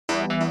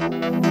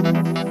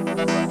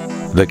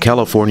The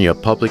California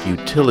Public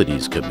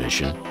Utilities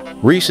Commission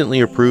recently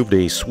approved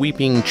a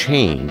sweeping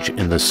change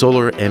in the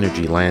solar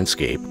energy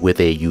landscape with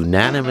a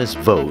unanimous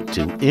vote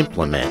to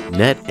implement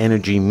Net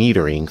Energy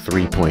Metering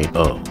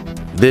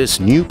 3.0.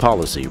 This new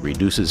policy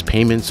reduces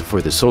payments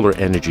for the solar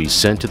energy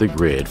sent to the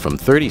grid from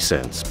 30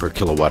 cents per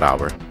kilowatt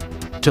hour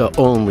to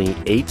only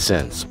 8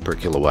 cents per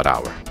kilowatt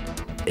hour,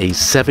 a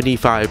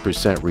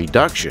 75%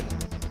 reduction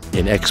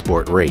in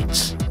export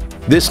rates.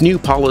 This new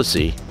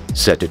policy,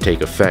 set to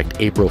take effect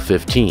April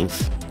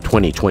 15th,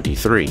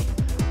 2023,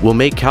 will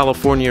make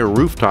California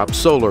rooftop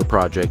solar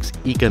projects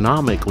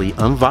economically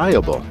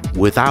unviable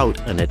without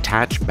an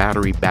attached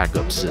battery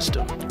backup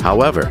system.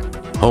 However,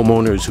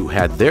 homeowners who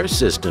had their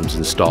systems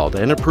installed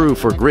and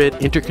approved for grid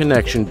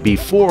interconnection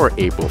before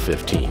April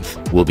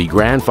 15th will be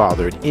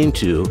grandfathered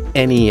into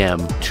NEM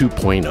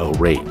 2.0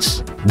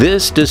 rates.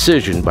 This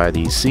decision by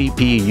the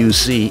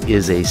CPUC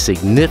is a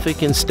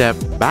significant step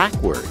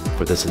backward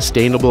for the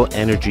sustainable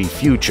energy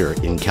future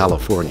in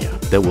California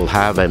that will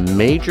have a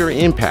major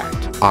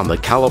impact on the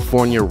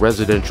California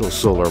residential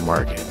solar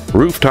market.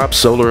 Rooftop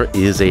solar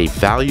is a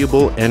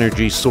valuable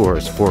energy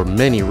source for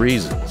many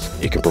reasons.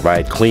 It can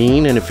provide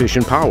clean and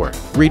efficient power,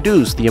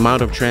 reduce the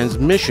amount of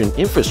transmission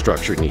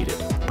infrastructure needed,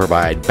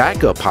 provide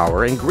backup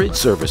power and grid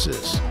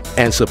services,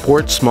 and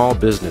support small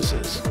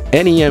businesses.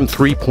 NEM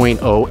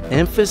 3.0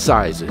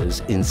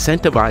 emphasizes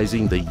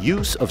incentivizing the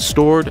use of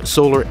stored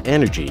solar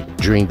energy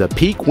during the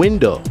peak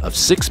window of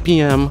 6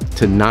 p.m.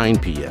 to 9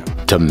 p.m.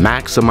 To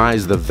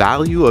maximize the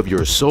value of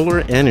your solar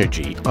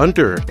energy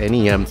under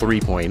NEM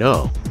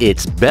 3.0,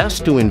 it's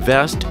best to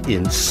invest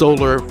in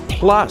solar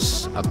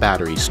plus a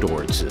battery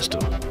storage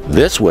system.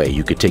 This way,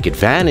 you could take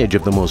advantage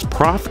of the most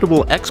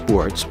profitable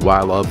exports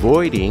while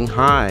avoiding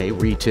high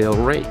retail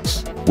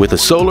rates. With a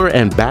solar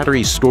and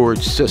battery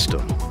storage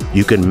system,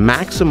 you can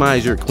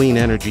maximize your clean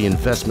energy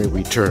investment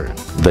return.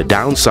 The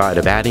downside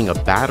of adding a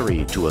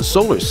battery to a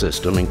solar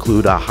system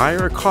include a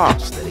higher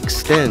cost that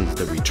extends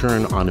the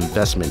return on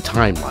investment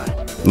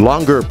timeline,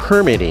 longer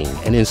permitting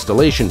and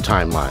installation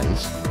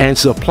timelines, and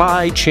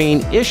supply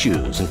chain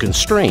issues and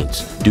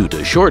constraints due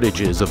to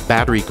shortages of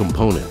battery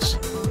components.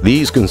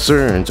 These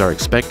concerns are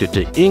expected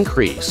to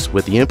increase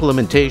with the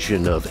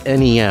implementation of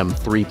NEM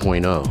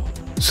 3.0.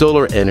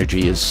 Solar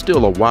energy is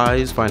still a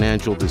wise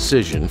financial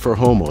decision for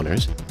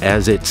homeowners,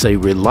 as it's a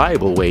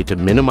reliable way to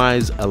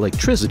minimize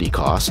electricity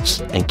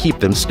costs and keep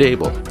them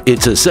stable.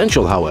 It's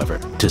essential, however,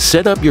 to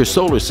set up your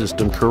solar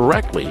system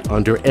correctly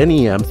under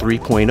NEM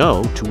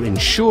 3.0 to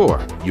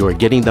ensure you're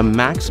getting the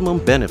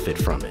maximum benefit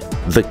from it.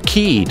 The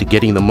key to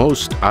getting the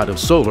most out of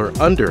solar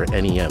under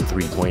NEM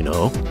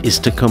 3.0 is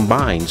to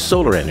combine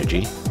solar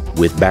energy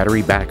with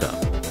battery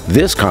backup.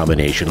 This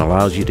combination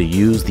allows you to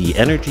use the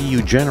energy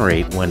you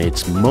generate when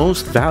it's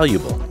most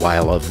valuable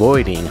while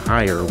avoiding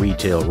higher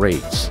retail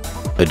rates.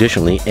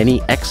 Additionally,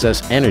 any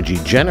excess energy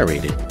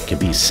generated can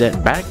be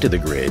sent back to the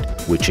grid,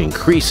 which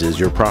increases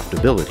your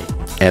profitability.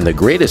 And the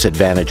greatest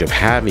advantage of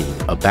having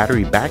a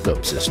battery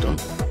backup system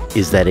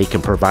is that it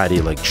can provide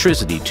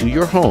electricity to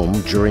your home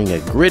during a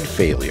grid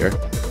failure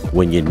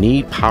when you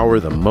need power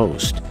the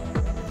most.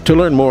 To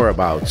learn more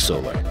about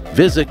solar,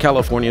 visit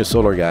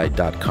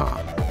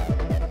CaliforniaSolarGuide.com.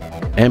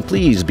 And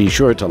please be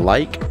sure to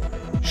like,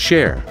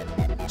 share,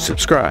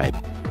 subscribe,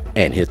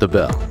 and hit the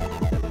bell.